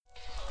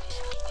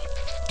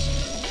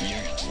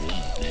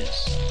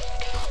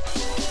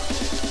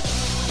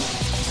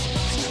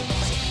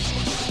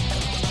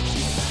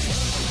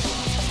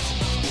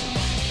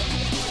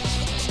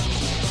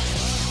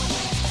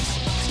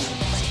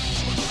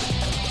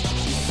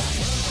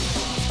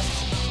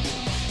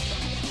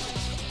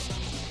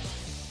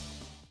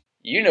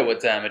You know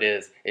what time it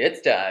is.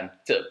 It's time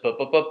to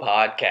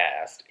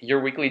podcast,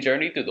 your weekly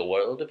journey through the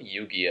world of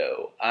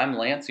Yu-Gi-Oh! I'm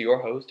Lance,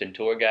 your host and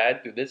tour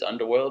guide through this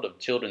underworld of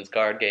children's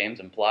card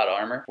games and plot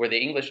armor, where the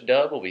English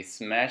dub will be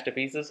smashed to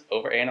pieces,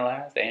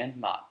 overanalyzed, and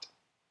mocked.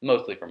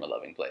 Mostly from a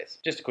loving place.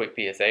 Just a quick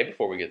PSA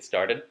before we get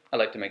started. I'd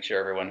like to make sure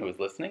everyone who is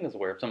listening is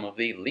aware of some of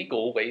the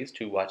legal ways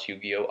to watch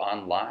Yu-Gi-Oh!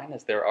 Online,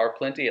 as there are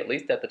plenty, at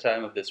least at the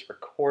time of this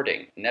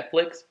recording.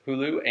 Netflix,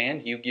 Hulu,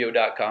 and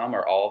Yu-Gi-Oh!.com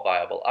are all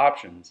viable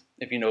options.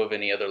 If you know of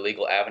any other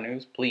legal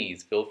avenues,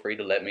 please feel free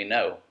to let me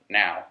know.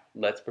 Now,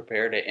 let's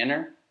prepare to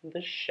enter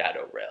the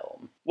Shadow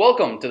Realm.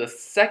 Welcome to the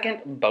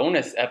second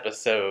bonus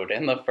episode,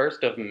 and the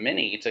first of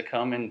many to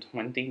come in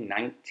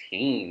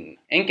 2019.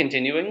 And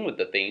continuing with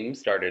the theme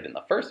started in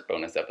the first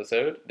bonus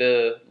episode,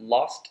 the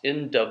Lost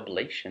in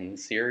Dublation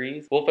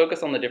series will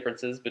focus on the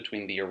differences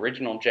between the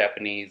original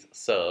Japanese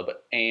sub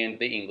and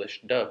the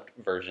English dubbed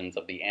versions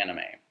of the anime.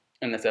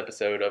 In this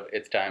episode of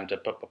It's Time to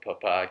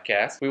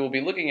Podcast, we will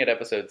be looking at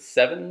episodes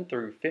 7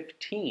 through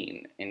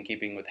 15, in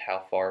keeping with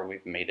how far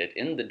we've made it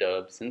in the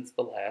dub since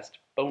the last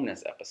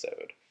bonus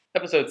episode.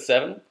 Episode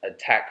 7,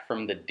 Attack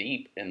from the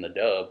Deep in the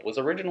dub, was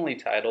originally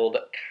titled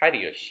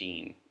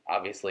Kiryoshin,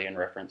 obviously in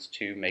reference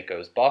to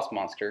Mako's boss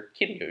monster,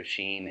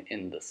 Kiryoshin,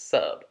 in the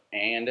sub,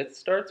 and it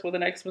starts with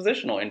an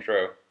expositional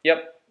intro.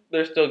 Yep,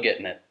 they're still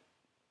getting it.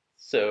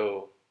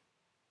 So,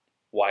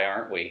 why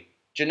aren't we?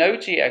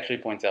 Jinochi actually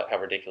points out how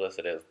ridiculous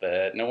it is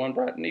that no one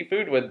brought any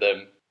food with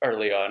them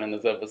early on in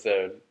this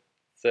episode.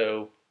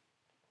 So,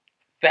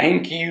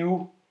 thank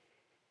you!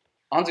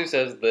 Anzu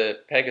says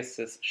that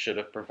Pegasus should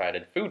have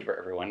provided food for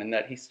everyone and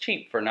that he's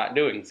cheap for not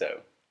doing so.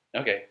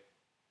 Okay.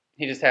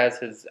 He just has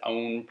his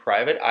own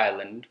private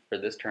island for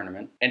this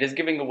tournament and is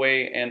giving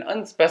away an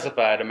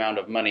unspecified amount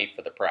of money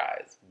for the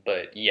prize.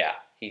 But yeah,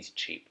 he's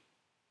cheap.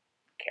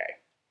 Okay.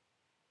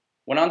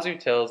 When Anzu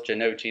tells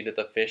Jinochi that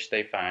the fish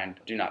they find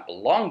do not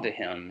belong to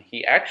him,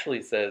 he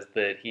actually says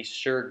that he's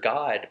sure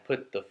God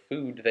put the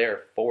food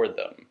there for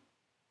them.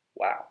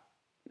 Wow.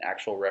 An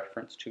actual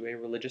reference to a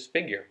religious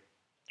figure.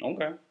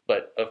 Okay.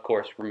 But, of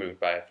course, removed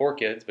by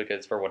 4Kids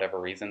because for whatever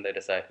reason they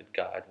decided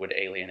God would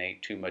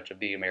alienate too much of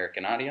the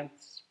American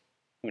audience.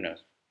 Who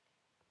knows?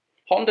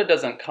 Honda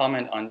doesn't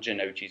comment on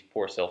Jinochi's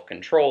poor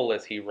self-control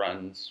as he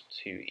runs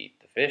to eat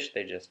the fish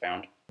they just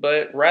found,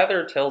 but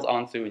rather tells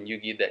Anzu and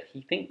Yugi that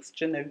he thinks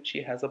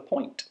Jinochi has a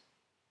point.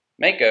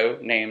 Mako,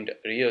 named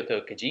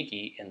Ryoto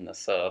Kajiki in the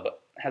sub,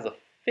 has a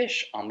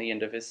fish on the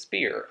end of his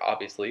spear,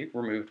 obviously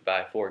removed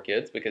by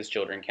 4Kids because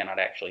children cannot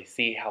actually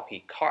see how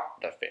he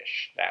caught the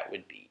fish. That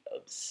would be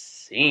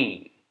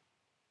obscene.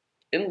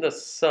 In the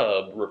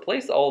sub,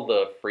 replace all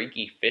the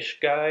freaky fish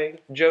guy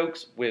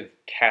jokes with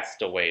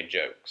castaway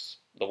jokes.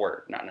 The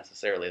word, not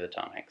necessarily the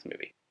Tom Hanks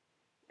movie.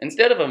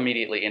 Instead of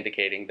immediately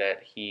indicating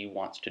that he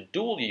wants to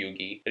duel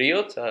Yugi,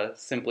 Ryota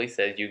simply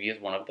says Yugi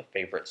is one of the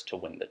favorites to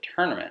win the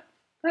tournament.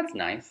 That's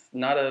nice.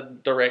 Not a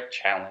direct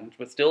challenge,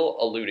 but still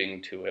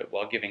alluding to it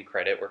while giving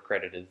credit where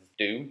credit is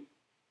due.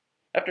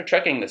 After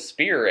chucking the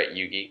spear at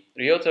Yugi,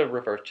 Ryota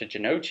refers to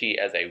Jinochi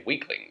as a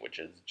weakling, which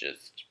is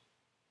just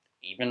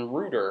even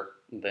ruder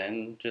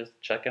than just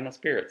chucking a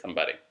spear at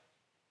somebody.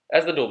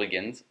 As the duel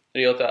begins,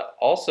 Ryota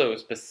also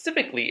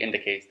specifically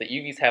indicates that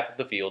Yugi's half of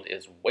the field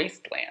is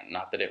wasteland,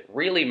 not that it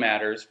really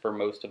matters for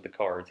most of the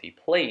cards he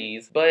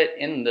plays, but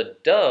in the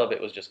dub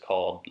it was just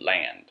called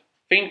land.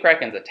 Fiend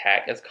Kraken's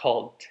attack is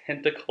called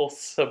Tentacle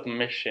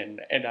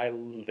Submission, and I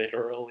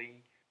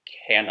literally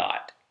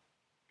cannot.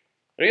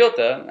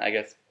 Ryota, I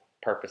guess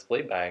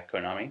purposely by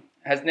Konami,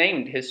 has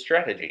named his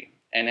strategy,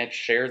 and it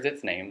shares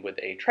its name with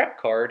a trap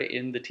card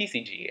in the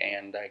TCG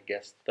and I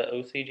guess the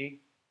OCG.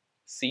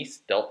 Sea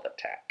Stealth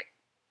Attack.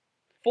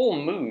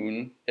 Full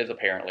Moon is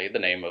apparently the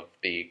name of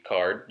the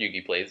card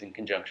Yugi plays in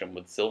conjunction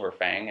with Silver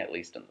Fang, at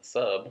least in the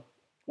sub,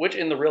 which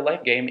in the real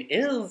life game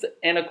is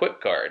an equip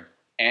card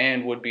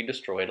and would be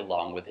destroyed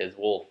along with his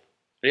wolf.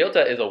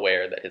 Ryota is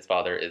aware that his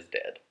father is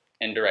dead,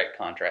 in direct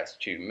contrast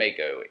to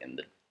Mako in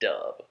the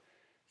dub,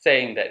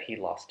 saying that he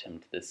lost him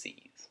to the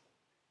seas.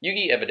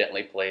 Yugi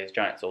evidently plays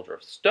Giant Soldier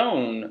of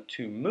Stone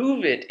to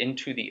move it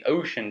into the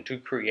ocean to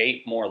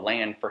create more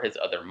land for his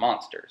other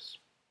monsters.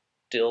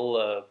 Still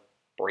a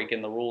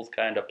breaking the rules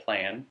kind of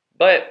plan.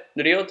 But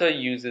Ryota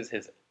uses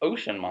his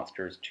ocean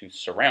monsters to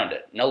surround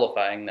it,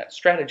 nullifying that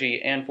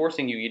strategy and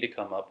forcing Yugi to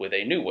come up with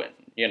a new one.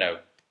 You know,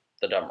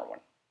 the dumber one.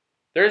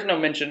 There is no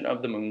mention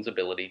of the moon's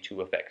ability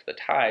to affect the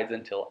tides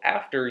until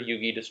after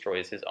Yugi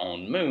destroys his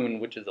own moon,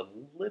 which is a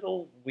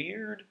little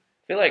weird.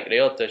 I feel like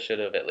Ryota should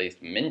have at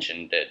least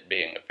mentioned it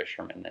being a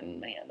fisherman and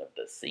man of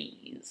the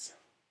seas.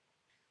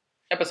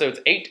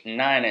 Episodes 8,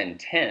 9, and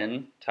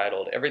 10,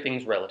 titled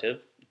Everything's Relative,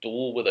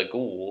 Duel with a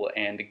Ghoul,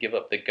 and Give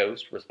Up the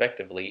Ghost,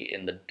 respectively,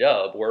 in the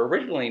dub, were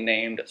originally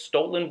named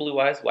Stolen Blue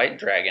Eyes White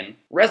Dragon,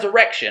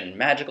 Resurrection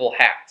Magical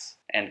Hats,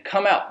 and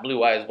Come Out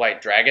Blue Eyes White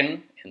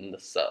Dragon in the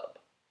sub.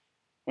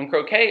 When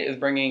Croquet is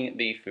bringing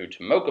the food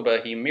to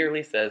Mokuba, he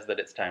merely says that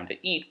it's time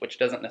to eat, which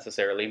doesn't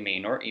necessarily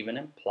mean or even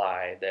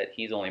imply that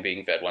he's only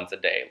being fed once a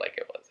day like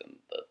it was in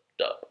the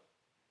dub.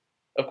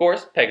 Of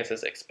course,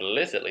 Pegasus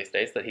explicitly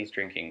states that he's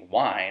drinking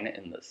wine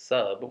in the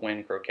sub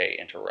when Croquet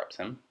interrupts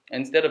him,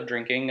 instead of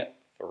drinking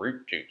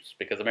fruit juice,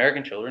 because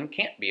American children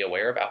can't be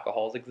aware of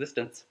alcohol's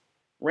existence.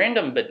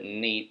 Random but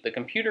neat, the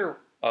computer,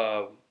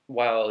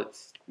 while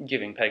it's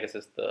giving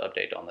Pegasus the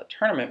update on the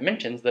tournament,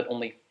 mentions that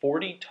only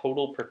 40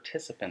 total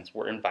participants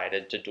were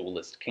invited to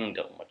Duelist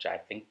Kingdom, which I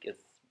think is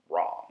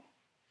wrong.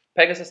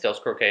 Pegasus tells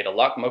Croquet to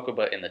lock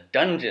Mokuba in the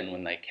dungeon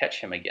when they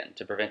catch him again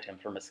to prevent him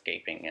from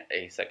escaping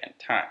a second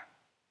time.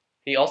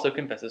 He also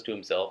confesses to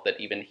himself that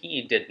even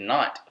he did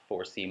not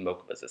foresee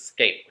Mokuba's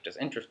escape, which is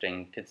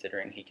interesting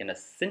considering he can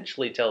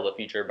essentially tell the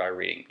future by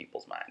reading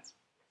people's minds.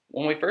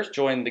 When we first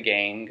joined the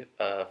gang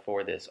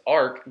for this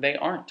arc, they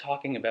aren't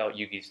talking about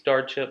Yugi's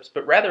star chips,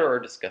 but rather are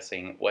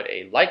discussing what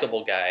a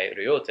likable guy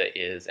Ryota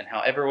is and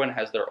how everyone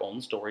has their own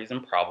stories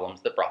and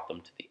problems that brought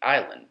them to the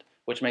island,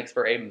 which makes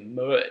for a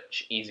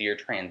much easier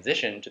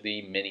transition to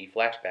the mini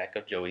flashback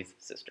of Joey's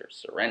sister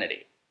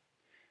Serenity.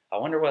 I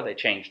wonder why they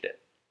changed it.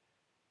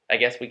 I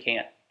guess we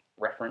can't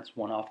reference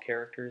one-off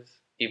characters,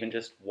 even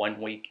just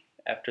 1 week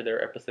after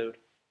their episode.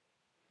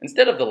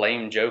 Instead of the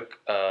lame joke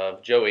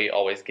of Joey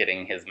always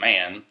getting his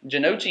man,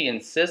 Jinochi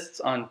insists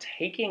on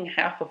taking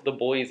half of the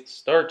boys'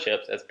 star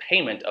chips as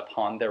payment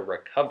upon their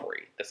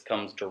recovery. This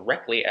comes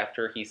directly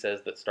after he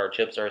says that star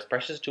chips are as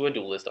precious to a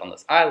duelist on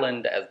this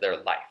island as their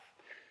life.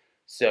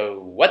 So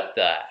what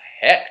the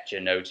heck,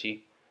 Jinochi?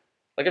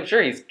 Like, I'm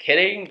sure he's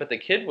kidding, but the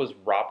kid was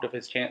robbed of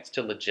his chance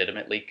to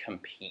legitimately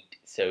compete,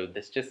 so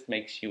this just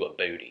makes you a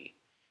booty.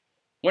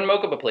 When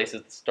Mokuba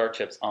places the star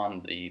chips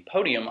on the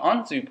podium,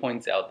 Anzu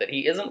points out that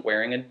he isn't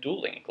wearing a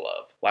dueling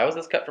glove. Why was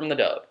this cut from the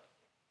dub?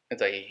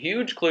 It's a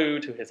huge clue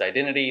to his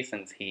identity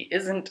since he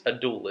isn't a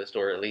duelist,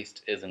 or at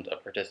least isn't a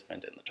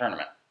participant in the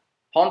tournament.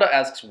 Honda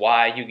asks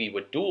why Yugi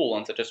would duel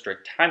on such a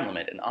strict time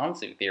limit, and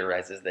Anzu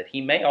theorizes that he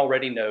may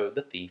already know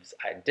the thief's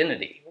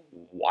identity.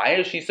 Why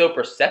is she so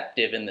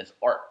perceptive in this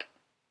arc?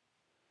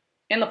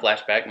 In the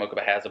flashback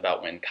Mokuba has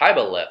about when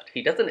Kaiba left,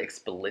 he doesn't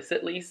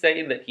explicitly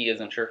say that he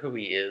isn't sure who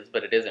he is,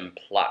 but it is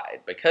implied,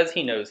 because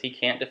he knows he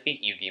can't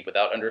defeat Yugi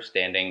without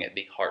understanding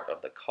the Heart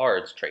of the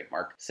Cards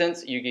trademark,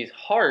 since Yugi's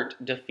heart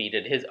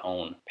defeated his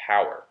own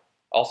power.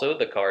 Also,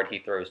 the card he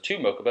throws to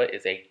Mokuba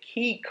is a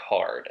key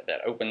card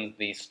that opens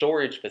the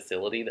storage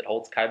facility that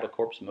holds Kaiba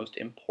Corp's most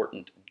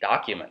important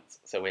documents,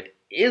 so it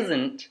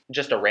isn't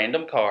just a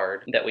random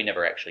card that we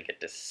never actually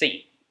get to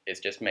see. It's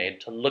just made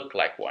to look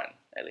like one,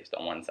 at least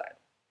on one side.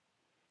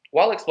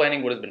 While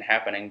explaining what has been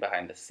happening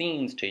behind the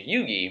scenes to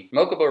Yugi,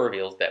 Mokuba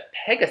reveals that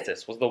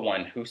Pegasus was the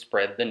one who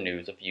spread the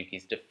news of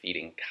Yugi's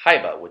defeating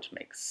Kaiba, which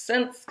makes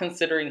sense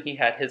considering he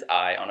had his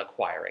eye on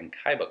acquiring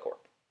Kaiba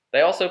Corp. They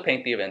also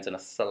paint the events in a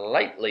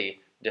slightly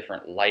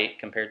different light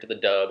compared to the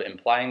dub,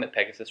 implying that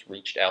Pegasus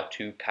reached out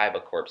to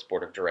Kaiba Corp's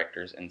board of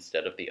directors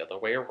instead of the other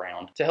way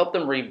around to help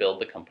them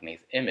rebuild the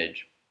company's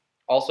image.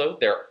 Also,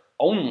 their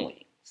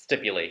only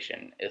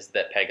stipulation is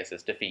that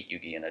Pegasus defeat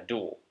Yugi in a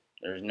duel.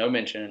 There's no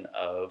mention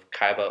of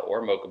Kaiba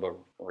or Mokuba,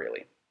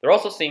 really. There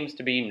also seems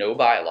to be no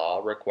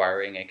bylaw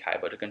requiring a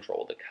Kaiba to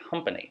control the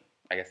company.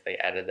 I guess they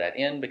added that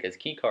in because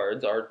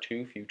keycards are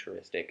too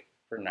futuristic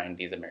for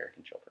 90s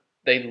American children.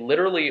 They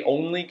literally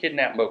only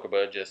kidnap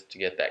Mokuba just to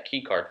get that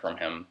keycard from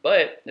him,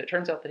 but it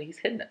turns out that he's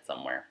hidden it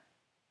somewhere.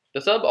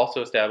 The sub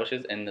also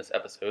establishes in this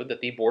episode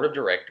that the board of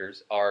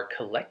directors are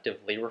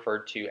collectively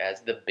referred to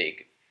as the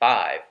Big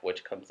Five,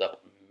 which comes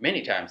up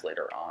many times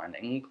later on,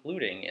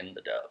 including in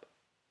the dub.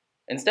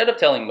 Instead of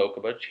telling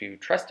Mokuba to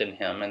trust in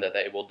him and that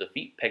they will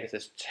defeat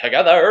Pegasus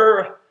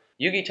together,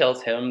 Yugi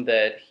tells him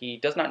that he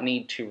does not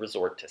need to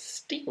resort to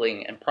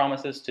stealing and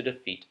promises to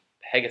defeat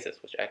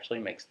Pegasus, which actually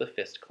makes the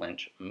fist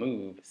clench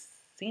move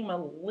seem a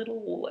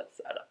little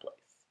less out of place.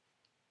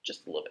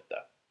 Just a little bit, though.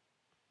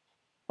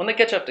 When they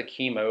catch up to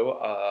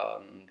Chemo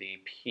on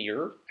the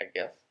pier, I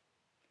guess,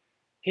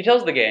 he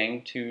tells the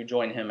gang to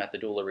join him at the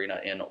duel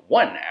arena in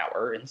 1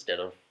 hour instead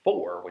of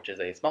 4, which is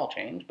a small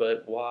change,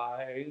 but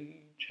why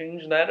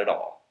change that at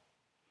all?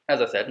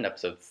 As I said in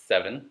episode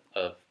 7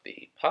 of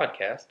the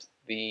podcast,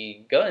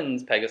 the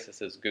guns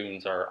Pegasus's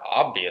goons are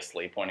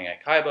obviously pointing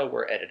at Kaiba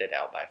were edited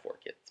out by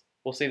 4Kids.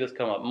 We'll see this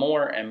come up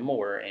more and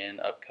more in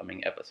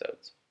upcoming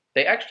episodes.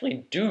 They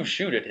actually do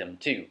shoot at him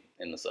too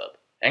in the sub,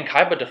 and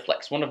Kaiba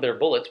deflects one of their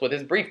bullets with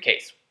his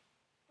briefcase.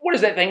 What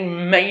is that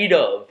thing made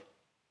of?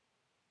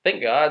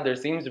 Thank God there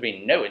seems to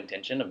be no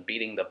intention of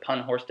beating the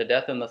pun horse to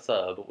death in the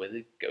sub with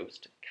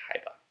Ghost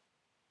Kaiba.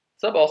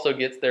 Sub also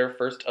gets their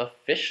first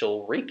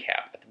official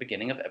recap at the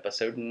beginning of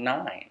episode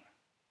 9.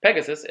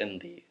 Pegasus, in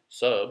the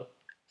sub,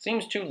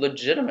 seems to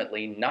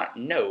legitimately not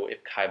know if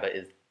Kaiba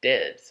is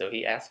dead, so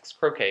he asks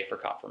Croquet for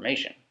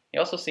confirmation. He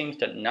also seems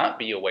to not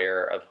be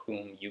aware of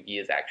whom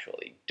Yugi is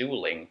actually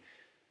dueling,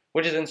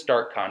 which is in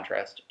stark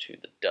contrast to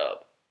the dub.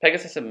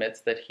 Pegasus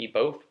admits that he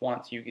both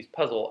wants Yugi's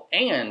puzzle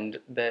and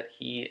that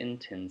he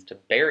intends to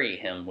bury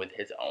him with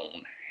his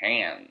own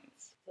hands.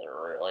 Is it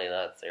really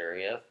that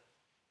serious?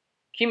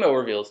 Chemo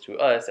reveals to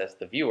us as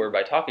the viewer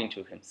by talking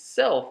to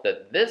himself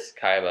that this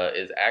Kaiba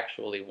is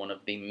actually one of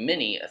the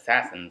many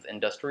assassins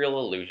Industrial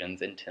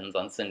Illusions intends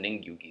on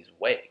sending Yugi's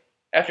way.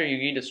 After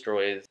Yugi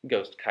destroys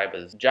Ghost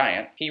Kaiba's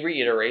giant, he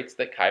reiterates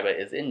that Kaiba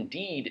is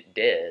indeed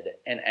dead,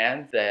 and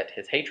adds that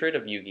his hatred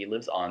of Yugi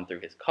lives on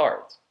through his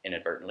cards,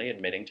 inadvertently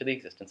admitting to the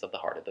existence of the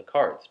Heart of the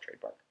Cards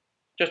trademark.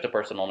 Just a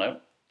personal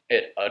note,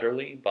 it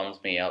utterly bums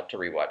me out to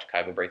rewatch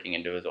Kaiba breaking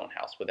into his own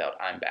house without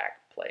I'm Back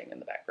playing in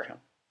the background.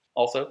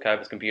 Also,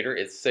 Kaiba's computer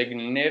is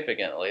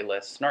significantly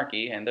less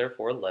snarky and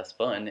therefore less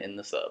fun in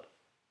the sub.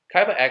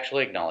 Kaiba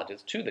actually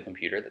acknowledges to the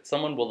computer that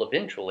someone will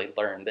eventually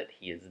learn that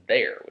he is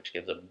there, which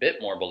gives a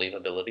bit more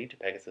believability to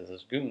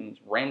Pegasus's goons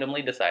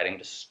randomly deciding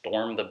to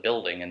storm the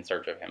building in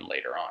search of him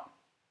later on.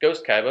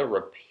 Ghost Kaiba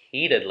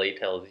repeatedly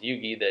tells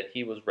Yugi that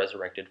he was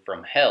resurrected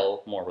from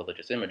hell, more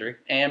religious imagery,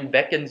 and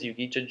beckons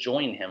Yugi to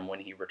join him when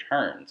he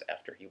returns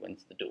after he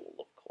wins the duel,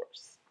 of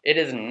course. It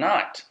is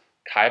not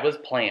Kaiba's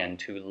plan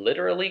to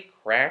literally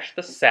crash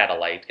the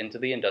satellite into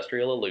the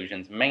Industrial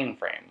Illusions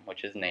mainframe,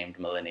 which is named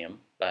Millennium,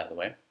 by the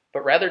way,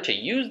 but rather to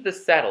use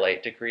this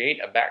satellite to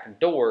create a back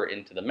door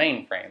into the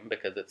mainframe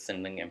because it's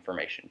sending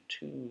information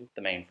to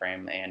the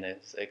mainframe and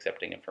is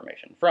accepting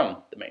information from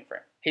the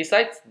mainframe. He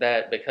cites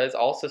that because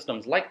all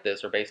systems like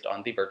this are based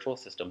on the virtual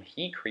system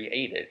he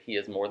created, he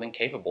is more than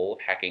capable of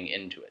hacking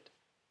into it.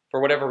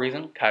 For whatever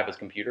reason, Kaiba's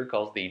computer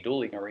calls the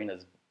dueling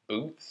arenas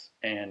booths,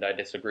 and I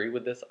disagree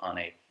with this on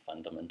a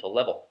fundamental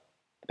level.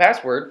 The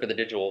password for the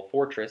digital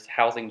fortress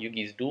housing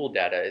Yugi's duel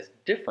data is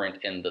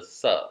different in the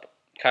sub.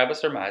 Kaiba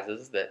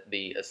surmises that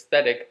the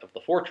aesthetic of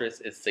the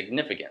fortress is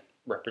significant,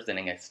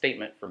 representing a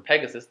statement from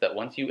Pegasus that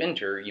once you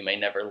enter, you may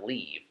never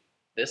leave.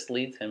 This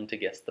leads him to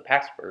guess the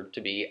password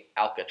to be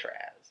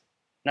Alcatraz.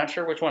 Not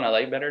sure which one I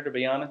like better, to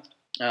be honest.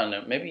 I don't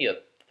know, maybe a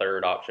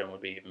third option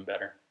would be even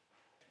better.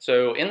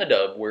 So in the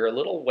dub, we're a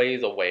little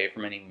ways away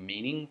from any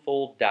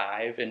meaningful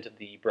dive into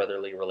the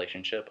brotherly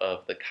relationship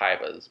of the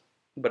Kaibas,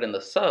 but in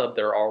the sub,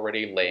 they're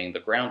already laying the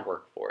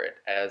groundwork for it,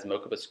 as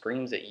Mokuba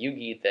screams at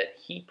Yugi that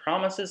he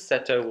promises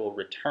Seto will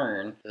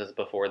return, this is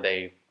before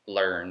they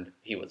learned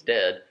he was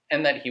dead,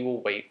 and that he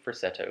will wait for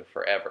Seto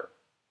forever.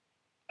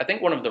 I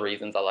think one of the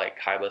reasons I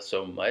like Kaiba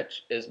so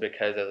much is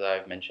because, as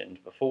I've mentioned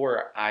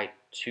before, I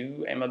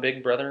too am a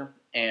big brother,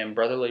 and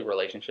brotherly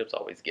relationships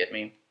always get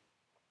me.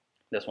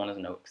 This one is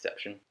no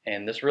exception,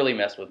 and this really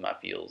messed with my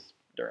feels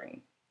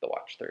during the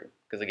watch through,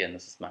 because again,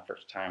 this is my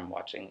first time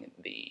watching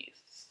the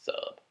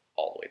sub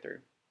all the way through.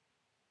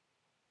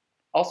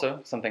 Also,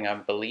 something I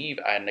believe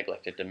I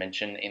neglected to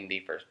mention in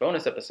the first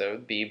bonus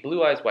episode, the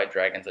Blue Eyes White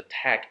Dragon's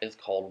attack is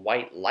called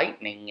White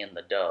Lightning in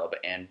the dub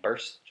and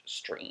Burst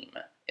Stream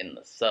in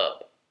the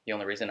sub. The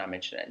only reason I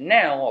mention it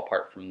now,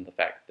 apart from the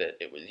fact that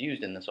it was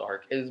used in this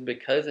arc, is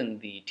because in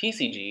the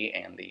TCG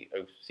and the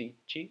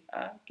OCG,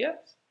 I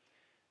guess,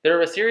 there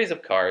are a series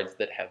of cards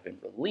that have been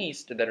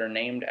released that are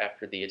named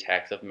after the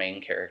attacks of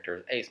main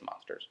characters' ace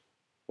monsters.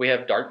 We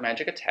have Dark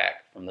Magic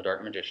Attack from the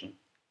Dark Magician,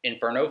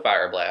 Inferno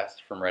Fire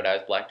Blast from Red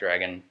Eyes Black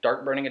Dragon,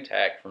 Dark Burning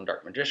Attack from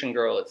Dark Magician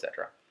Girl,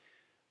 etc.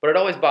 But it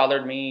always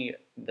bothered me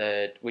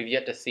that we've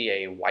yet to see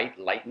a White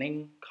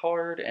Lightning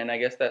card, and I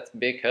guess that's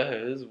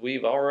because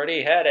we've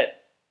already had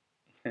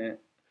it.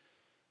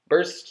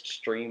 Burst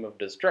Stream of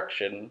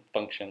Destruction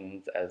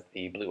functions as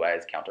the Blue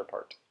Eyes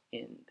counterpart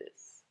in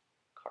this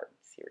card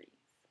series.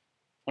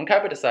 When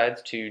Kaiba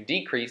decides to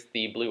decrease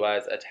the Blue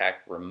Eyes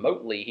attack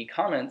remotely, he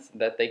comments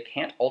that they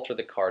can't alter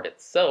the card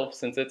itself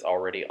since it's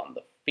already on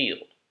the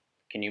field.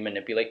 Can you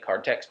manipulate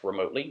card text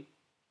remotely?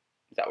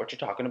 Is that what you're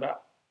talking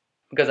about?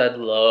 Because I'd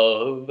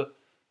love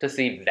to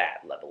see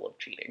that level of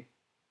cheating.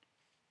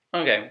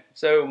 Okay,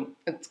 so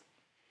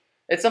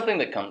it's something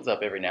that comes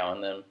up every now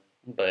and then,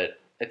 but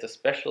it's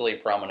especially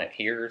prominent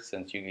here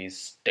since Yugi's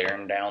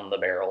staring down the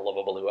barrel of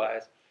a Blue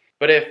Eyes.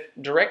 But if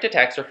direct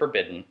attacks are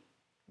forbidden,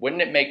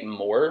 wouldn't it make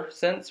more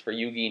sense for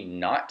Yugi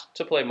not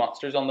to play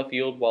monsters on the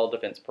field while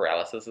defense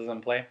paralysis is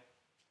in play?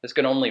 This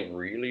can only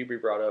really be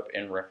brought up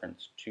in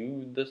reference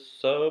to the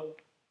sub,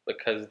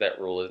 because that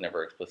rule is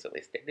never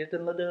explicitly stated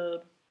in the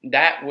dub.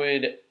 That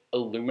would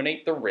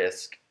illuminate the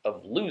risk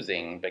of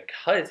losing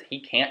because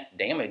he can't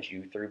damage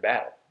you through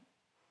battle.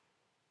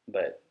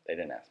 But they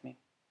didn't ask me.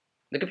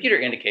 The computer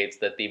indicates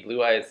that the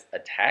Blue Eyes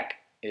attack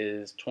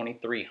is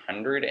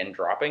 2300 and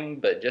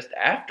dropping, but just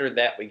after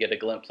that we get a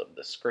glimpse of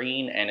the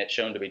screen and it's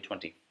shown to be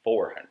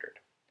 2400.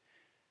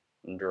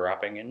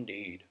 Dropping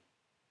indeed.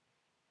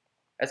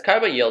 As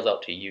Kaiba yells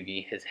out to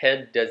Yugi, his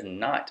head does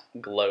not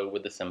glow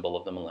with the symbol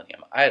of the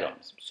Millennium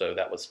items, so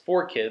that was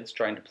 4 kids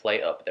trying to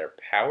play up their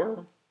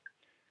power.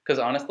 Because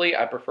honestly,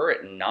 I prefer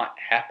it not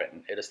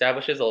happen. It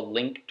establishes a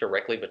link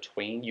directly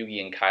between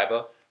Yugi and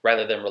Kaiba,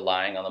 rather than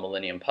relying on the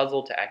Millennium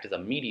Puzzle to act as a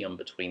medium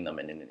between them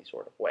in any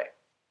sort of way.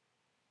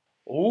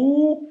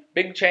 Ooh,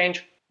 big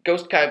change.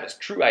 Ghost Kaiba's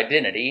true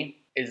identity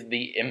is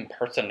the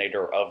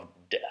impersonator of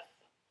death,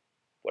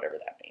 whatever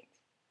that means.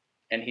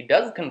 And he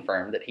does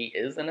confirm that he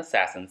is an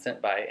assassin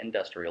sent by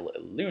Industrial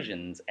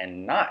Illusions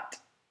and not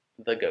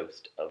the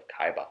ghost of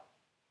Kaiba.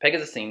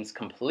 Pegasus seems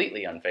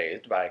completely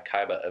unfazed by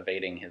Kaiba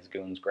evading his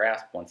goon's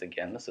grasp once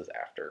again. This is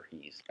after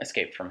he's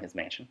escaped from his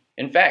mansion.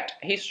 In fact,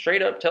 he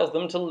straight up tells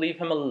them to leave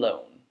him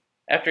alone.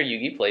 After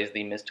Yugi plays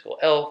the mystical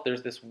elf,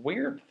 there's this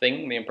weird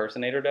thing the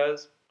impersonator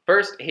does.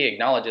 First, he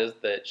acknowledges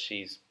that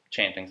she's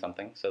chanting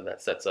something, so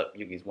that sets up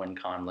Yugi's win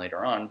con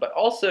later on, but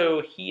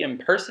also he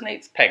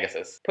impersonates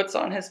Pegasus, puts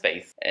on his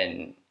face,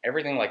 and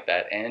everything like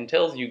that, and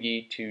tells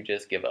Yugi to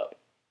just give up.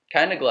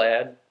 Kinda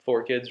glad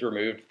 4Kids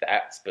removed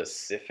that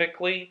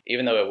specifically,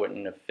 even though it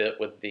wouldn't have fit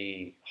with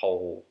the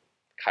whole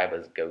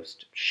Kaiba's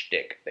ghost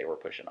shtick they were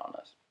pushing on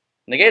us.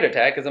 Negate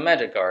Attack is a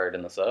magic card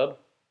in the sub.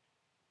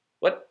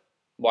 What?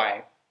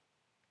 Why?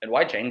 And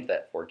why change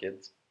that,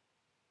 4Kids?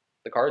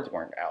 The cards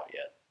weren't out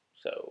yet,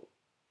 so...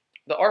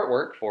 The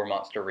artwork for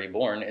Monster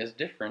Reborn is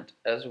different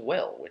as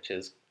well, which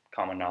is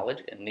common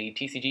knowledge in the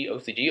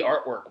TCG-OCG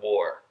artwork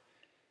war.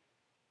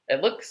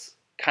 It looks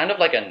kind of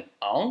like an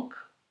Ankh,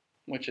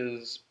 which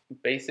is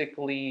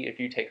basically if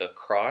you take a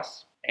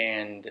cross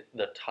and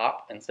the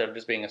top, instead of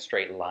just being a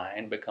straight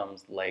line,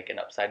 becomes like an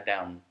upside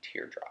down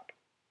teardrop.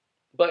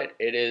 But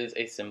it is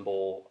a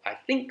symbol, I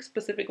think,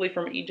 specifically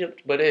from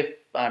Egypt, but if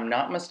I'm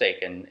not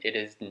mistaken, it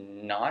is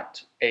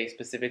not a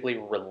specifically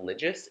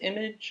religious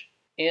image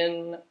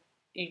in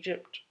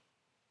Egypt,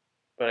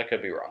 but I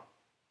could be wrong.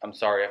 I'm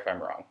sorry if I'm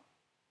wrong.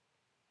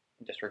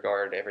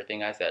 Disregard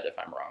everything I said if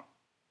I'm wrong.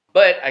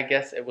 But I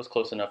guess it was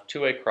close enough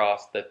to a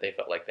cross that they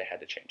felt like they had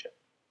to change it.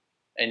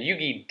 And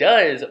Yugi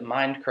does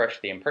mind crush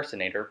the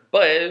impersonator,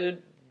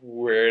 but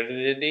where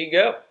did he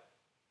go?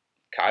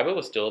 Kaiba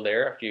was still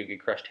there after Yugi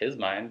crushed his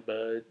mind,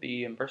 but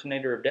the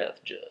impersonator of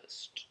death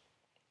just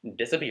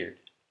disappeared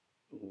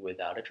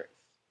without a trace.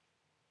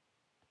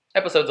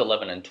 Episodes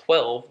 11 and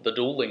 12, The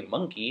Dueling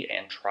Monkey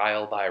and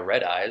Trial by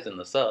Red Eyes in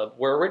the sub,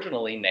 were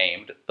originally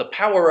named The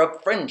Power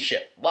of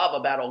Friendship, Lava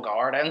Battle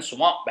Guard, and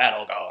Swamp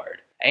Battle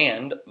Guard,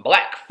 and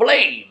Black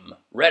Flame,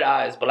 Red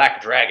Eyes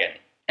Black Dragon.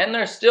 And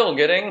they're still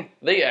getting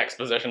the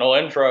expositional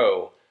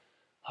intro.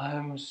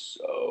 I'm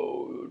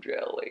so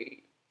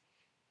jelly.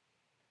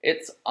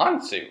 It's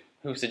Ansu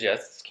who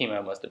suggests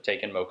Kimo must have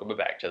taken Mokuba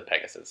back to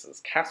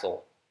Pegasus's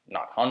castle,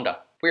 not Honda.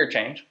 Weird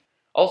change.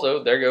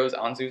 Also, there goes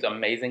Ansu's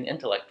amazing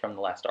intellect from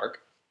the last arc.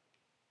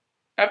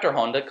 After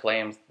Honda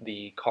claims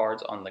the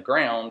cards on the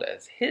ground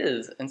as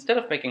his, instead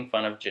of making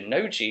fun of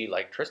Jinochi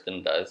like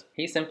Tristan does,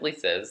 he simply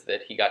says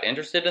that he got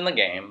interested in the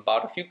game,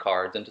 bought a few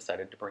cards, and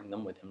decided to bring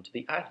them with him to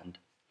the island.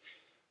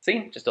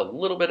 See, just a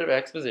little bit of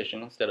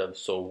exposition instead of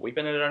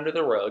sweeping it under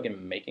the rug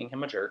and making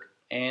him a jerk,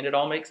 and it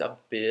all makes a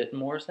bit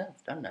more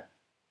sense, doesn't it?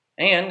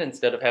 And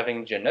instead of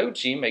having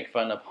Jinochi make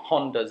fun of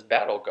Honda's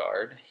battle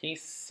guard, he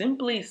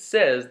simply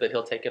says that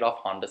he'll take it off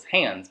Honda's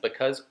hands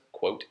because,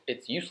 quote,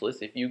 it's useless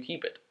if you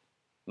keep it.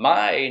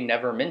 Mai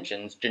never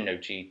mentions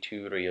Jinochi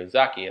to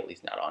Ryozaki, at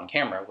least not on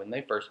camera, when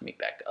they first meet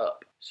back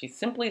up. She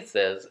simply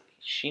says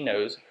she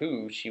knows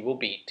who she will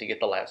beat to get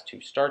the last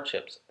 2 star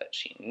chips that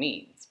she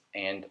needs,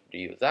 and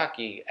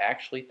Ryozaki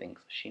actually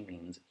thinks she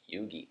means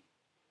Yugi.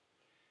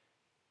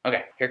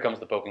 Okay, here comes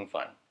the poking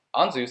fun.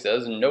 Anzu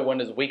says no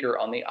one is weaker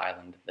on the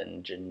island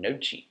than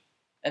Jinochi,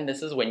 and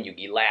this is when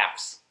Yugi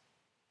laughs.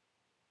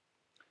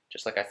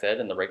 Just like I said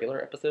in the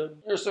regular episode,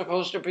 you're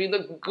supposed to be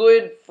the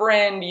good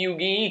friend,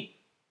 Yugi.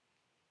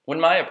 When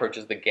Mai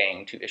approaches the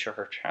gang to issue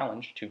her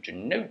challenge to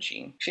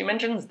Jinochi, she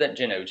mentions that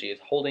Jinochi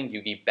is holding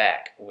Yugi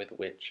back, with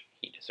which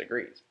he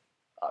disagrees,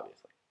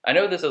 obviously. I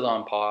know this is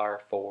on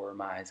par for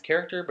Mai's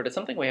character, but it's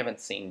something we haven't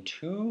seen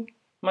too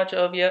much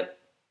of yet.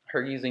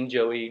 Her using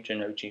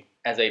Jinochi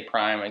as a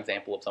prime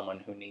example of someone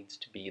who needs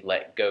to be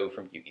let go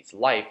from Yugi's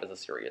life as a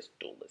serious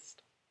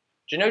duelist.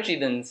 Jinochi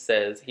then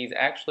says he's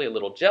actually a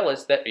little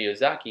jealous that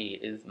Ryozaki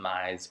is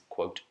Mai's,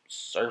 quote,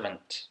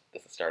 servant.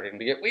 This is starting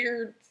to get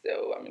weird,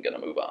 so I'm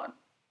gonna move on.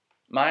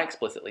 Mai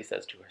explicitly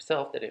says to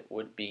herself that it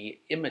would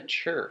be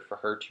immature for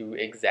her to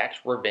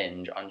exact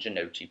revenge on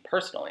Jinochi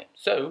personally,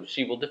 so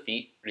she will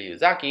defeat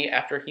Ryozaki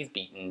after he's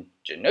beaten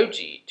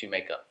Jinochi to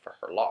make up for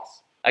her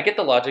loss. I get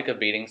the logic of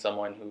beating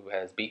someone who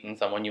has beaten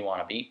someone you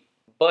want to beat,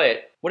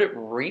 but would it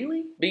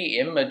really be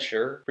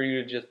immature for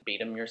you to just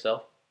beat him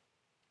yourself?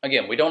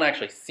 Again, we don't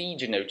actually see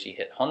Jinochi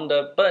hit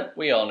Honda, but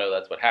we all know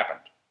that's what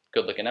happened.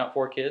 Good looking out,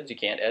 4Kids. You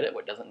can't edit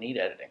what doesn't need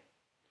editing.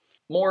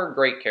 More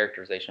great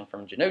characterization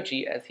from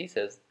Jinochi as he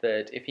says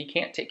that if he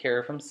can't take care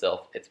of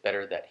himself, it's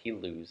better that he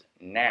lose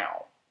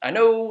now. I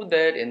know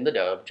that in the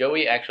dub,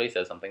 Joey actually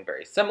says something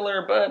very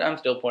similar, but I'm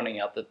still pointing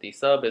out that the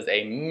sub is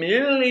a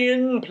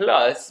million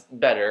plus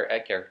better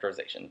at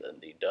characterization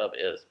than the dub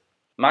is.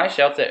 Mai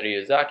shouts at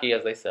Ryozaki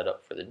as they set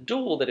up for the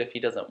duel that if he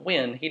doesn't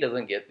win, he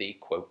doesn't get the,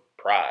 quote,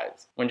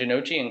 prize. When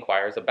Jinochi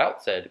inquires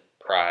about said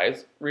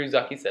prize,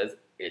 Ryozaki says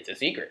it's a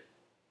secret.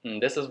 And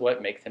this is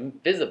what makes him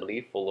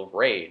visibly full of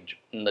rage.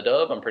 In the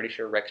dub, I'm pretty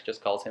sure Rex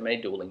just calls him a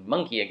dueling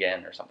monkey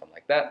again or something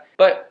like that.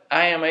 But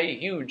I am a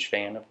huge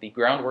fan of the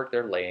groundwork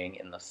they're laying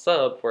in the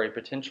sub for a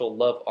potential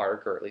love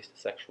arc, or at least a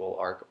sexual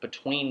arc,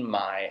 between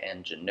Mai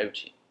and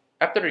Jinochi.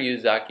 After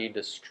Ryozaki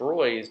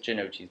destroys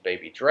Jinochi's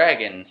baby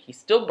dragon, he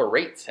still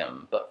berates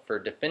him, but for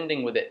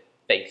defending with it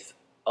face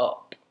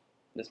up.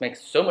 This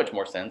makes so much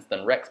more sense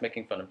than Rex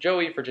making fun of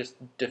Joey for just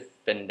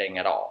defending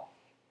at all.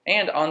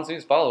 And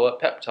Anzu's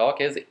follow-up pep talk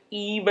is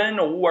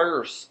even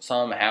worse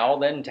somehow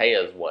than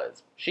Teia's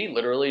was. She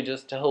literally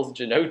just tells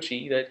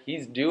Jinochi that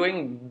he's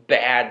doing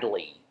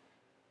badly.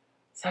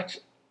 Such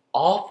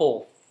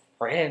awful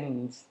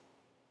friends.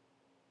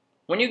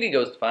 When Yugi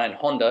goes to find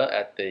Honda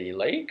at the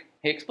lake,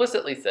 he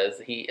explicitly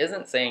says he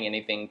isn't saying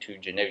anything to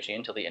Jinochi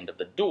until the end of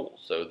the duel,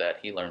 so that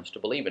he learns to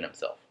believe in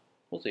himself.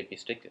 We'll see if he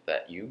sticks to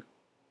that, Yugi.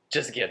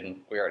 Just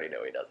kidding, we already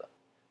know he doesn't.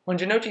 When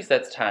Jinochi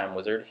sets Time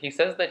Wizard, he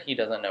says that he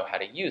doesn't know how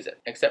to use it,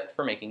 except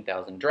for making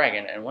Thousand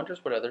Dragon, and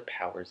wonders what other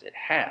powers it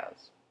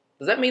has.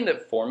 Does that mean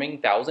that forming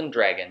Thousand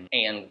Dragon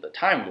and the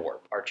Time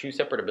Warp are two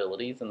separate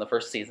abilities in the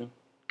first season?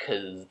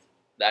 Because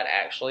that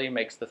actually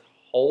makes this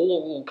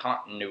whole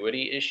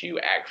continuity issue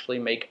actually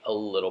make a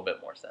little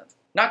bit more sense.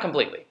 Not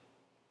completely,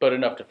 but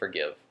enough to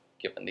forgive,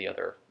 given the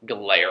other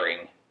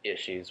glaring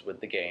issues with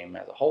the game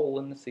as a whole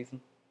in this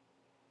season.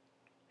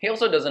 He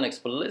also doesn't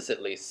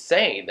explicitly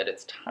say that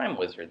it's Time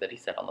Wizard that he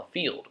set on the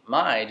field.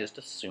 Mai just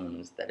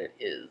assumes that it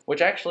is,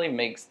 which actually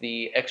makes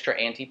the extra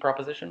ante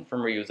proposition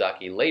from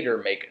Ryuzaki later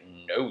make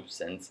no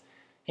sense.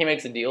 He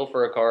makes a deal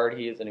for a card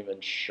he isn't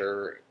even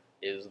sure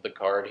is the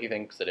card he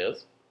thinks it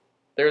is.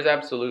 There's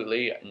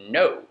absolutely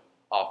no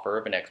offer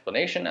of an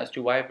explanation as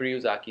to why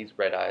Ryuzaki's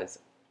Red Eyes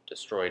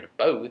destroyed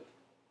both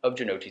of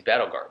Jinochi's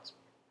battle guards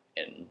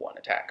in one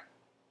attack.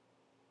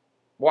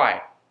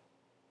 Why?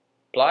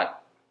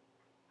 Plot?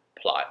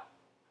 Plot.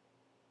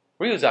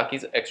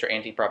 Ryuzaki's extra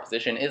ante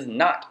proposition is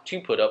not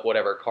to put up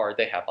whatever card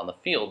they have on the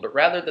field, but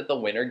rather that the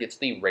winner gets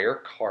the rare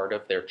card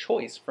of their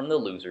choice from the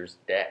loser's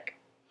deck.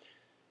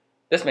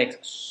 This makes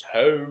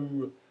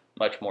so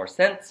much more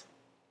sense.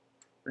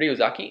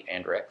 Ryuzaki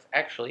and Rex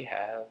actually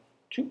have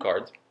 2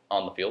 cards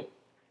on the field,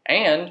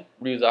 and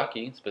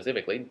Ryuzaki,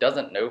 specifically,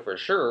 doesn't know for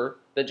sure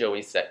that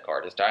Joey's set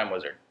card is Time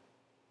Wizard.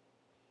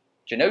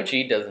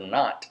 Jinochi does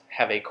not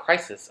have a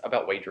crisis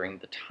about wagering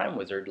the Time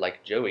Wizard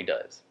like Joey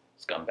does,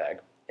 scumbag.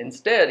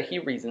 Instead, he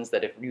reasons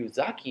that if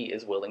Ryuzaki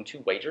is willing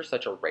to wager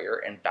such a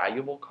rare and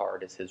valuable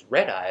card as his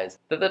Red Eyes,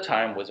 that the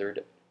Time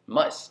Wizard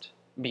must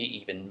be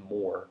even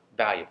more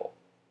valuable.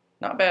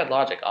 Not bad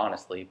logic,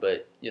 honestly,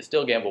 but you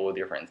still gamble with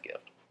your friend's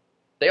gift.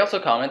 They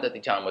also comment that the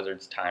Time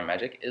Wizard's time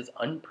magic is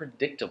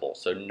unpredictable,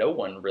 so no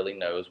one really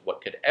knows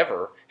what could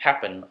ever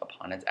happen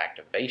upon its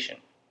activation.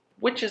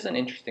 Which is an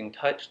interesting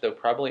touch, though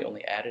probably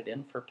only added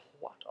in for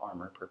plot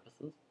armor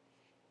purposes.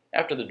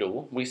 After the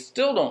duel, we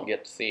still don't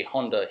get to see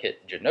Honda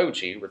hit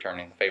Jinochi,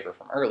 returning the favor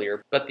from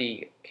earlier, but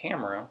the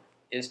camera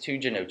is to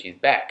Jinochi's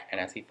back,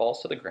 and as he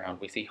falls to the ground,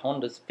 we see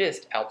Honda's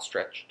fist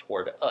outstretched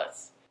toward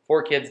us.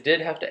 4Kids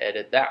did have to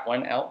edit that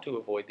one out to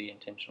avoid the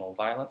intentional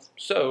violence,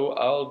 so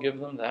I'll give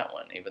them that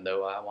one, even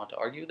though I want to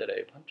argue that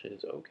a punch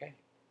is okay.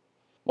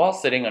 While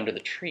sitting under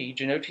the tree,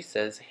 Jinochi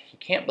says he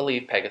can't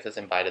believe Pegasus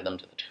invited them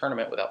to the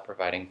tournament without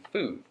providing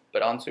food,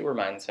 but Ansu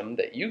reminds him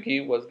that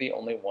Yugi was the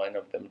only one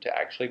of them to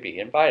actually be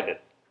invited.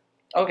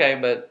 Okay,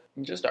 but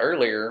just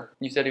earlier,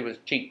 you said he was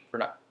cheap for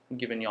not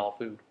giving y'all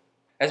food.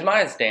 As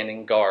Maya's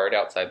standing guard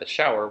outside the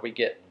shower, we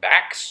get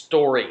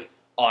backstory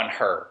on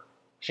her.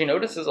 She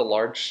notices a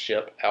large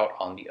ship out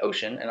on the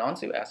ocean, and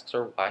Ansu asks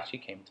her why she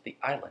came to the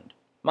island.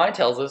 Mai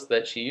tells us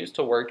that she used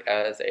to work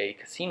as a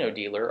casino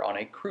dealer on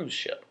a cruise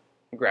ship.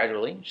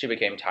 Gradually, she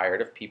became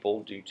tired of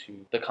people due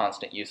to the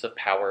constant use of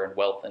power and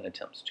wealth in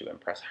attempts to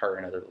impress her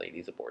and other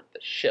ladies aboard the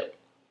ship.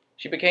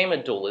 She became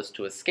a duelist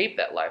to escape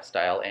that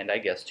lifestyle and, I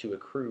guess, to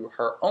accrue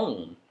her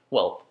own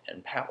wealth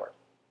and power.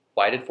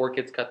 Why did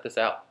 4Kids cut this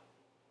out?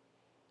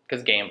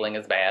 Because gambling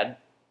is bad?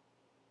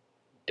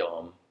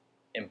 Dumb.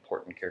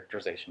 Important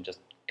characterization just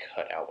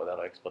cut out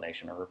without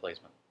explanation or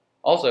replacement.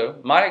 Also,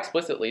 Mai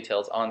explicitly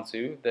tells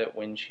Ansu that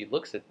when she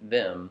looks at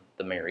them,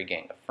 the merry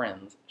gang of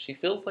friends, she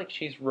feels like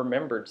she's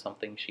remembered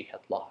something she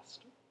had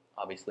lost,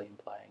 obviously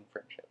implying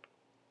friendship.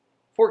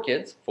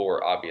 4Kids,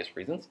 for obvious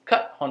reasons,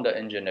 cut Honda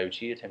and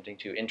Jinochi attempting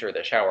to enter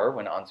the shower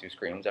when Ansu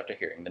screams after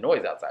hearing the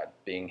noise outside,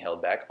 being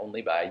held back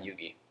only by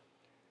Yugi.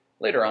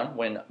 Later on,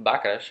 when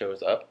Baka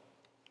shows up,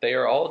 they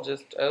are all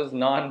just as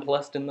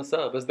nonplussed in the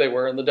sub as they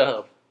were in the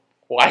dub.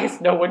 Why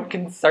is no one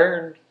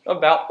concerned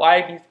about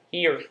why he's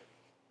here?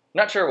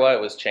 Not sure why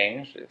it was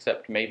changed,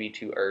 except maybe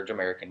to urge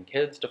American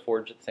kids to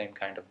forge the same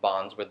kind of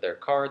bonds with their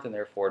cards and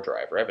therefore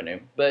drive revenue.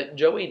 But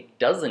Joey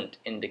doesn't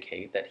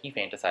indicate that he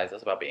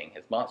fantasizes about being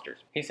his monsters.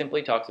 He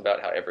simply talks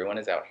about how everyone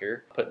is out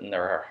here putting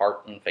their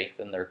heart and faith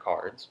in their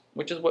cards,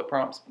 which is what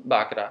prompts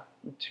Bakura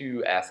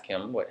to ask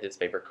him what his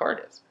favorite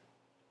card is.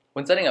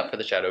 When setting up for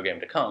the shadow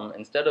game to come,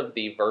 instead of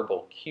the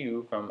verbal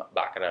cue from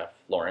Bakura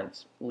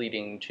Florence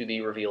leading to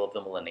the reveal of the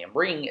Millennium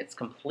Ring, it's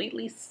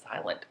completely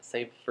silent,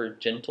 save for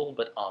gentle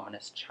but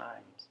ominous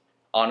chimes.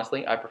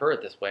 Honestly, I prefer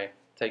it this way,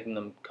 taking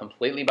them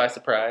completely by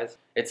surprise.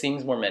 It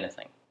seems more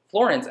menacing.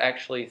 Florence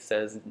actually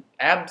says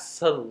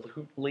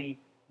absolutely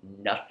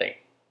nothing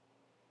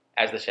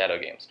as the shadow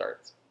game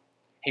starts.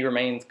 He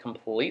remains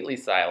completely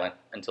silent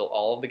until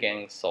all of the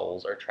gang's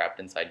souls are trapped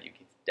inside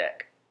Yuki's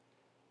deck.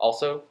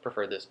 Also,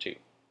 prefer this too.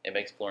 It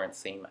makes Florence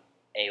seem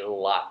a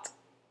lot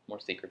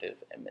more secretive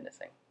and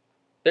menacing.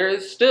 There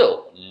is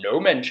still no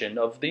mention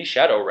of the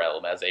Shadow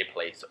Realm as a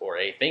place or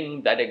a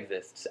thing that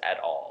exists at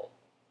all.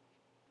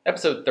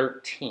 Episode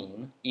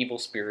 13, Evil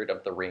Spirit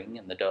of the Ring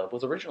in the dub,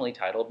 was originally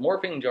titled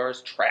Morphing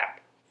Jar's Trap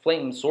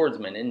flame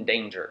swordsman in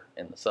danger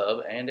in the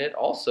sub, and it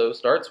also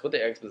starts with the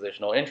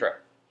expositional intro.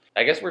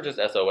 I guess we're just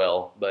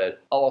SOL,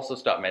 but I'll also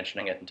stop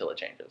mentioning it until it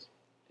changes,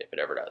 if it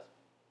ever does.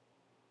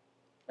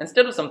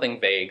 Instead of something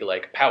vague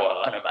like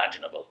power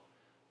unimaginable,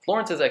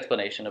 Florence's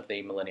explanation of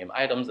the Millennium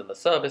items in the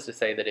sub is to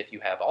say that if you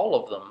have all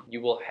of them,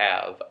 you will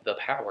have the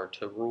power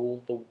to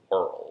rule the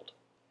world.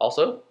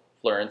 Also,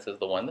 Florence is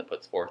the one that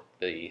puts forth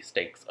the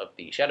stakes of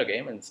the Shadow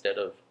game instead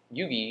of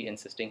Yugi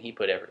insisting he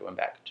put everyone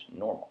back to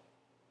normal.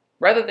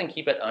 Rather than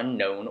keep it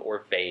unknown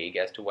or vague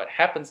as to what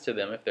happens to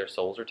them if their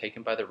souls are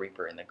taken by the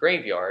Reaper in the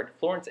graveyard,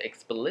 Florence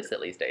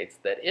explicitly states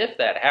that if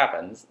that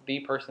happens, the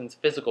person's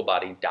physical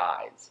body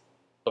dies.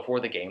 Before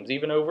the game's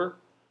even over?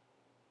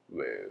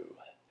 Whoa.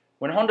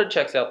 When Honda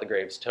checks out the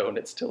gravestone,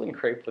 it's still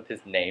engraved with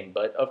his name,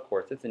 but of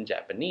course it's in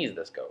Japanese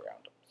this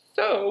go-round.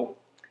 So,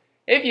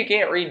 if you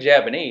can't read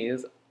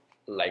Japanese,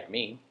 like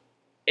me,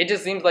 it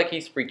just seems like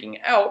he's freaking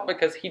out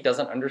because he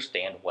doesn't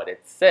understand what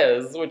it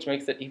says, which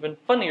makes it even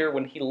funnier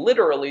when he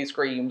literally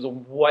screams,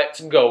 "What's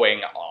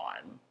going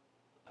on?"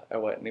 I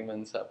wasn't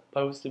even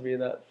supposed to be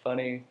that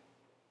funny,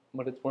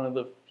 but it's one of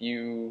the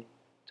few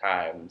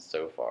times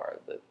so far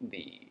that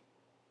the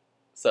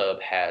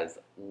sub has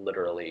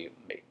literally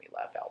made me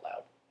laugh out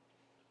loud.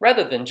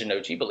 Rather than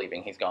Jinochi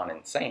believing he's gone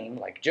insane,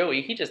 like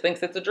Joey, he just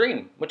thinks it's a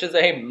dream, which is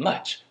a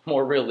much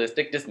more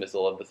realistic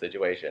dismissal of the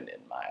situation,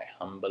 in my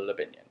humble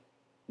opinion.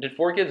 Did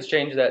 4Kids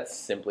change that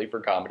simply for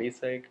comedy's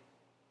sake?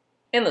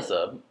 In the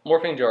sub,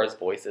 Morphing Jar's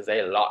voice is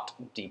a lot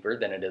deeper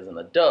than it is in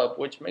the dub,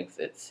 which makes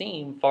it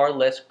seem far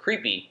less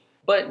creepy,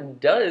 but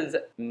does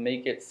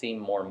make it seem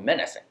more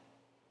menacing.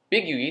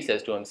 Big Yugi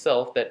says to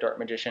himself that Dark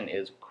Magician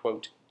is,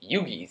 quote,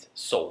 Yugi's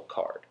soul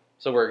card,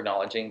 so we're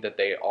acknowledging that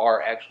they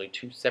are actually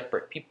two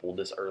separate people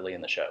this early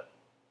in the show.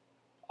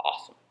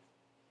 Awesome.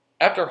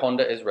 After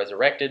Honda is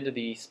resurrected,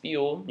 the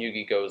spiel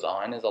Yugi goes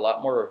on is a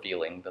lot more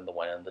revealing than the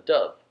one in the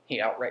dub.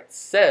 He outright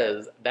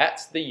says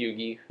that's the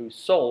Yugi whose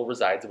soul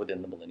resides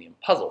within the Millennium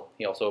Puzzle.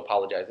 He also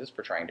apologizes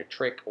for trying to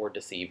trick or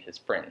deceive his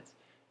friends.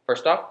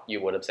 First off,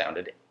 you would have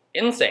sounded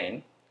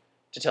insane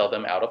to tell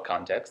them out of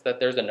context that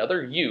there's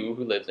another you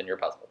who lives in your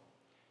puzzle.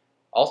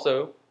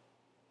 Also,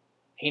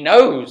 he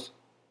knows.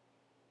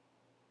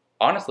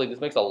 Honestly, this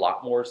makes a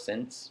lot more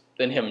sense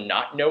than him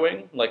not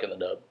knowing, like in the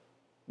dub,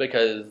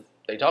 because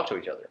they talk to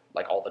each other,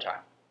 like, all the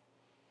time.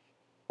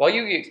 While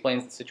Yugi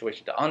explains the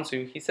situation to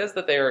Ansu, he says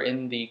that they are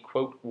in the,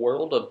 quote,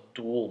 world of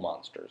dual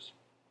monsters.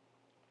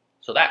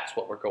 So that's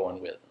what we're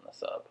going with in the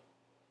sub.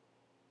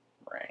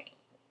 Right.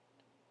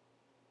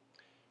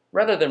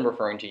 Rather than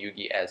referring to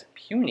Yugi as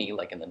puny,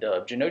 like in the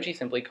dub, Jinochi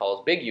simply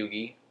calls Big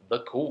Yugi the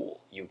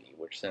cool Yugi,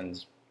 which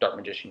sends Dark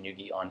Magician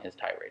Yugi on his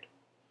tirade.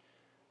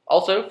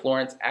 Also,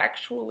 Florence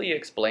actually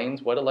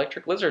explains what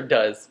Electric Lizard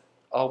does.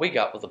 All we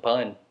got was a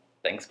pun.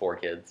 Thanks,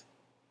 4Kids.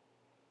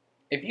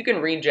 If you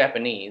can read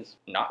Japanese,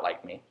 not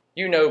like me,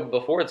 you know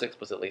before it's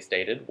explicitly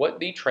stated what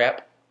the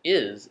trap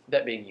is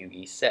that Big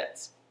Yugi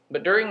sets.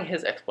 But during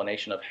his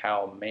explanation of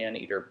how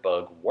Man-Eater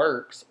Bug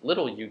works,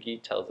 Little Yugi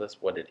tells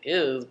us what it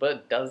is,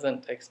 but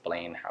doesn't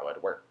explain how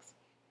it works.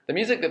 The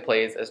music that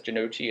plays as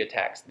Jinochi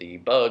attacks the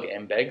bug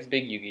and begs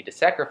Big Yugi to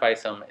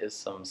sacrifice him is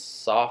some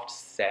soft,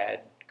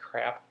 sad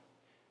crap.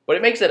 But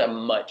it makes it a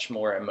much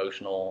more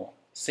emotional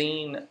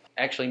scene,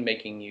 actually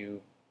making you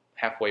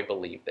halfway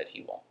believe that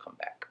he won't come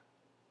back.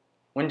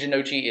 When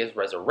Jinochi is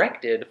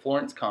resurrected,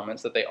 Florence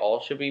comments that they all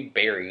should be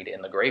buried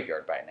in the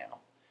graveyard by now.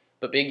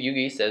 But Big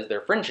Yugi says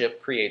their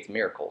friendship creates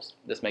miracles.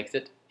 This makes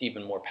it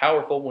even more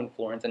powerful when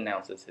Florence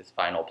announces his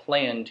final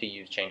plan to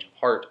use Change of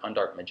Heart on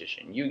Dark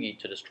Magician Yugi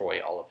to destroy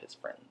all of his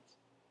friends.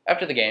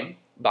 After the game,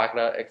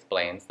 Bakura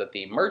explains that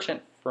the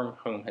merchant from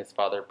whom his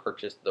father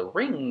purchased the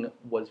ring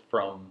was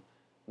from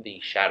the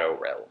Shadow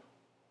Realm.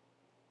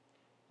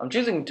 I'm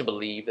choosing to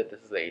believe that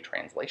this is a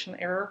translation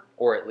error,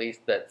 or at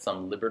least that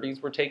some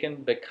liberties were taken,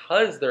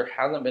 because there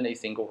hasn't been a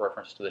single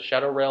reference to the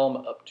Shadow Realm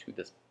up to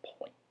this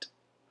point.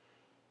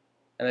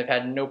 And they've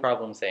had no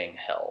problem saying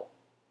hell.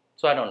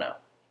 So I don't know.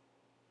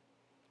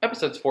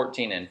 Episodes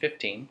 14 and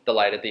 15, The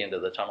Light at the End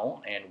of the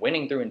Tunnel, and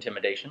Winning Through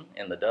Intimidation,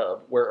 in the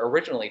dub, were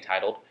originally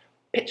titled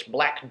Pitch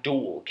Black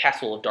Duel,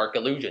 Castle of Dark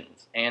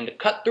Illusions, and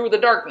Cut Through the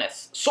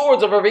Darkness,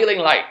 Swords of Revealing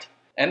Light.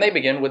 And they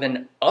begin with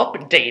an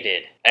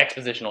updated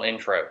expositional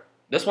intro.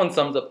 This one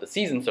sums up the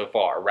season so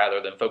far,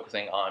 rather than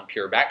focusing on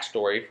pure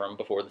backstory from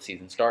before the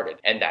season started,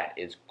 and that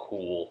is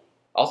cool.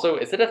 Also,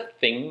 is it a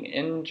thing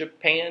in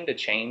Japan to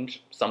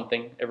change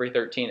something every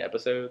 13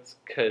 episodes?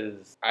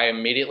 Because I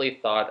immediately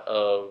thought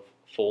of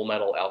Full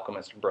Metal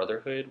Alchemist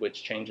Brotherhood,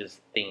 which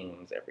changes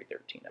themes every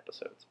 13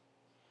 episodes.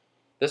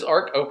 This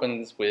arc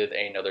opens with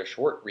another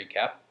short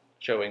recap,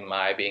 showing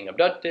Mai being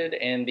abducted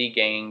and the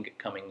gang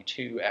coming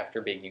to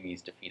after Big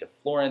Yugi's defeat of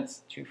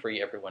Florence to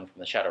free everyone from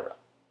the Shadow Realm.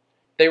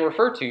 They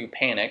refer to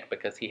Panic,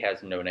 because he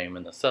has no name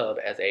in the sub,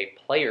 as a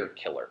player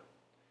killer,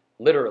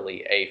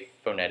 literally a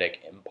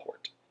phonetic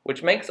import,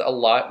 which makes a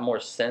lot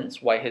more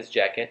sense why his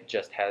jacket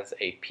just has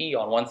a P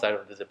on one side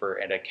of the zipper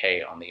and a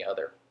K on the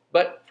other.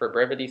 But for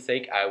brevity's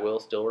sake, I will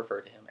still refer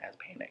to him as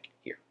Panic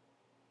here.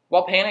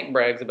 While Panic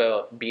brags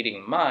about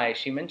beating Mai,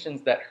 she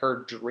mentions that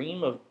her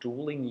dream of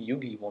dueling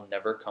Yugi will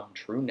never come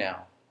true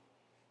now.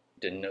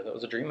 Didn't know that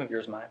was a dream of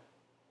yours, Mai.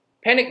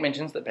 Panic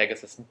mentions that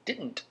Pegasus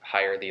didn't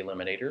hire the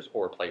Eliminators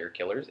or player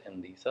killers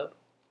in the sub,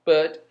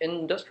 but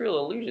Industrial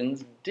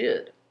Illusions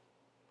did,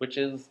 which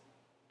is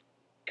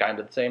kind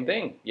of the same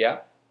thing, yeah?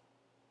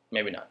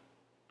 Maybe not.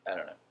 I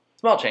don't know.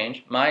 Small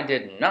change, Mai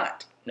did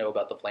not know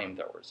about the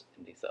flamethrowers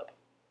in the sub.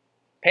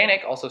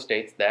 Panic also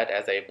states that,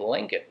 as a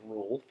blanket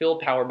rule,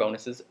 field power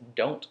bonuses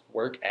don't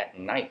work at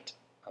night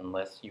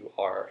unless you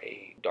are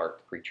a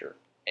dark creature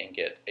and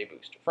get a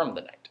boost from the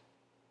night,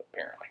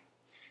 apparently.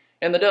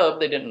 In the dub,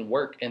 they didn't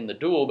work in the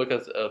duel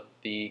because of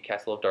the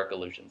Castle of Dark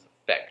Illusions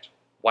effect.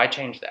 Why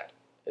change that?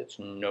 It's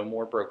no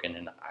more broken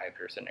in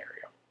either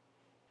scenario.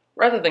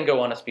 Rather than go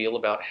on a spiel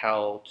about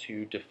how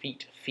to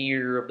defeat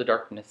fear of the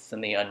darkness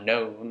and the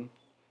unknown,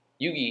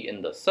 Yugi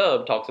in the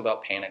sub talks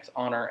about Panic's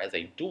honor as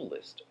a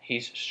duelist.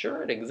 He's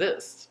sure it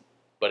exists,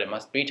 but it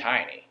must be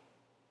tiny.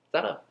 Is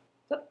that a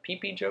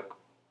pee-pee joke?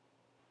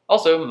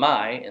 Also,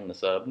 Mai, in the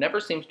sub, never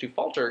seems to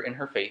falter in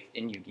her faith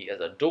in Yugi as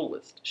a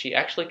duelist. She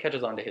actually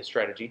catches on to his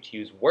strategy to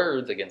use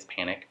words against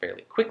Panic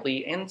fairly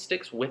quickly and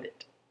sticks with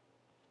it.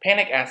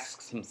 Panic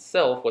asks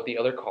himself what the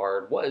other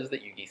card was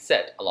that Yugi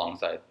set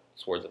alongside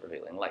Swords of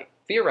Revealing Light,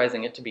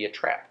 theorizing it to be a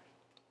trap,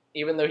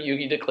 even though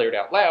Yugi declared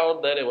out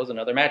loud that it was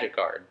another magic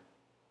card.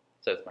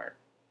 So smart.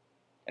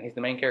 And he's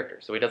the main character,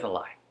 so he doesn't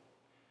lie.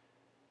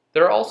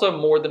 There are also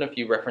more than a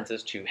few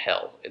references to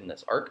Hell in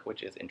this arc,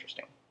 which is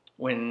interesting.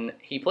 When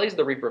he plays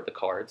the Reaper of the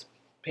Cards,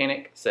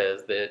 Panic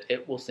says that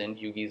it will send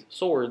Yugi's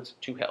swords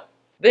to Hell.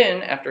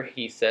 Then, after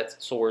he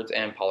sets swords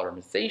and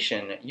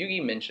polymerization,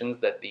 Yugi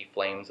mentions that the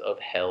flames of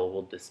Hell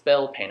will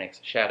dispel Panic's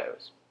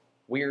shadows.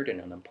 Weird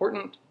and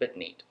unimportant, but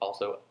neat.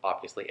 Also,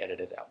 obviously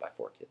edited out by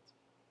 4Kids.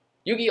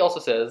 Yugi also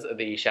says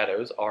the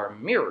shadows are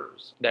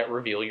mirrors that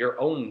reveal your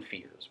own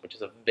fears, which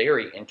is a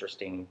very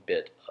interesting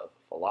bit of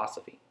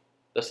philosophy.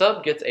 The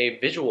sub gets a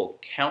visual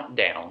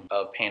countdown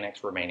of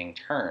Panic's remaining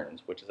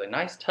turns, which is a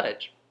nice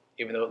touch,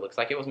 even though it looks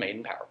like it was made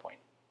in PowerPoint.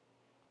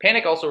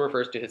 Panic also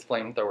refers to his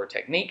flamethrower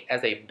technique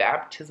as a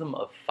baptism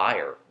of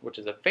fire, which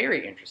is a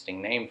very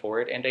interesting name for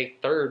it and a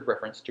third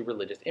reference to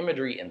religious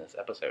imagery in this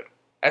episode.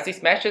 As he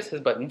smashes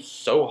his button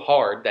so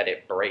hard that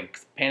it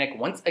breaks, Panic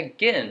once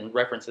again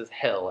references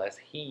Hell as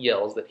he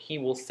yells that he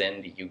will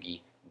send Yugi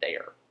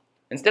there.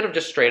 Instead of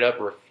just straight up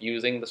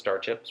refusing the star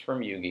chips from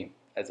Yugi,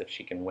 as if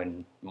she can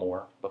win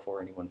more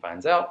before anyone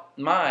finds out,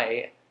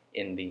 Mai,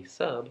 in the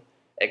sub,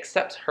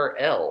 accepts her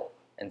L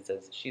and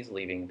says she's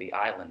leaving the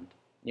island.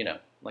 You know,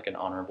 like an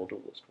honorable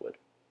duelist would.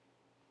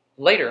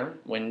 Later,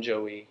 when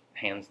Joey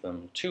hands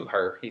them to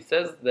her, he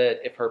says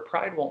that if her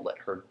pride won't let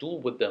her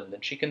duel with them,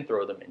 then she can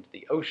throw them into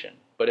the ocean.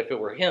 But if it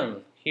were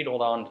him, he'd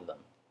hold on to them,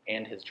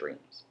 and his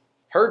dreams.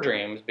 Her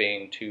dreams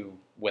being to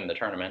win the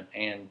tournament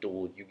and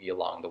duel Yugi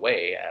along the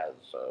way as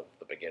of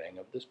the beginning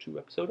of this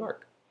 2-episode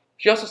arc.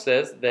 She also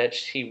says that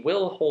she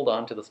will hold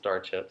on to the star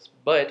chips,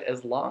 but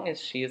as long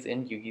as she is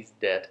in Yugi's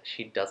debt,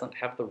 she doesn't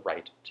have the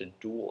right to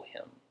duel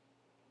him.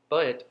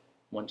 But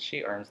once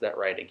she earns that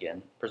right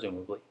again,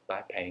 presumably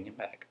by paying him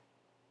back,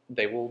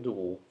 they will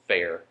duel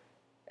fair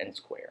and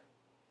square.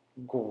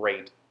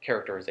 Great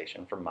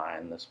characterization from Mai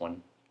in this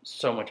one.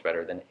 So much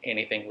better than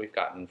anything we've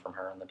gotten from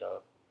her in the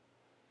dub.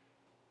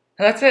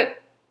 And that's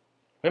it.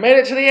 We made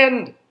it to the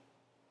end.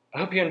 I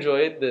hope you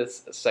enjoyed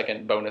this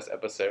second bonus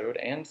episode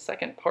and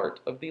second part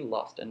of the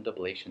Lost in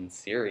Dublation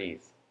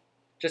series.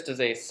 Just as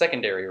a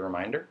secondary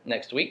reminder,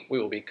 next week we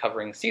will be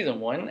covering Season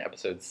 1,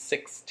 Episode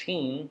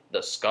 16,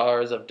 The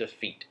Scars of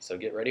Defeat, so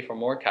get ready for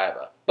more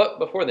Kaiba. But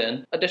before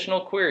then, additional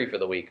query for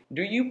the week.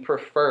 Do you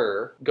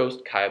prefer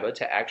Ghost Kaiba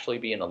to actually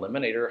be an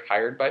eliminator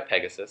hired by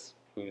Pegasus,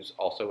 who's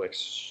also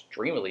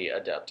extremely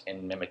adept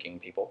in mimicking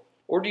people?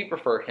 Or do you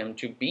prefer him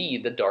to be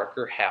the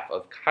darker half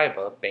of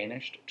Kaiba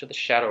banished to the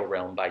Shadow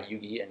Realm by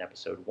Yugi in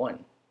Episode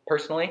 1?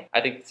 Personally, I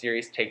think the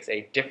series takes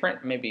a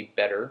different, maybe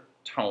better,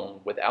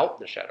 tone without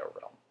the Shadow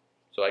Realm.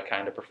 So I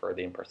kind of prefer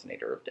the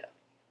impersonator of death.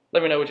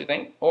 Let me know what you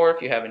think, or if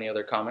you have any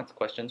other comments,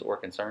 questions, or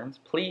concerns,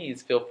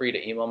 please feel free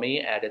to email me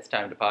at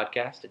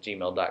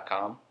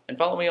itstimetoPodcast@gmail.com, and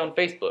follow me on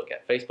Facebook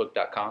at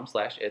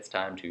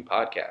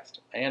facebook.com/itstimetopodcast,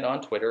 and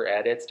on Twitter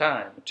at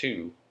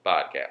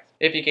itsTime2Podcast.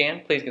 If you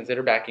can, please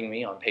consider backing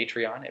me on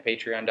Patreon at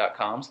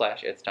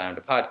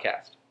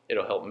patreon.com/itstimetopodcast.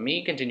 It'll help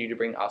me continue to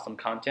bring awesome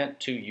content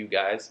to you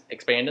guys,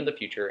 expand in the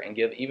future, and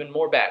give even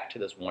more back to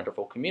this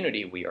wonderful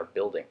community we are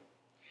building.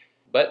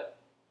 But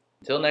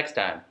until next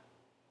time,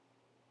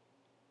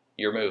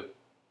 your move.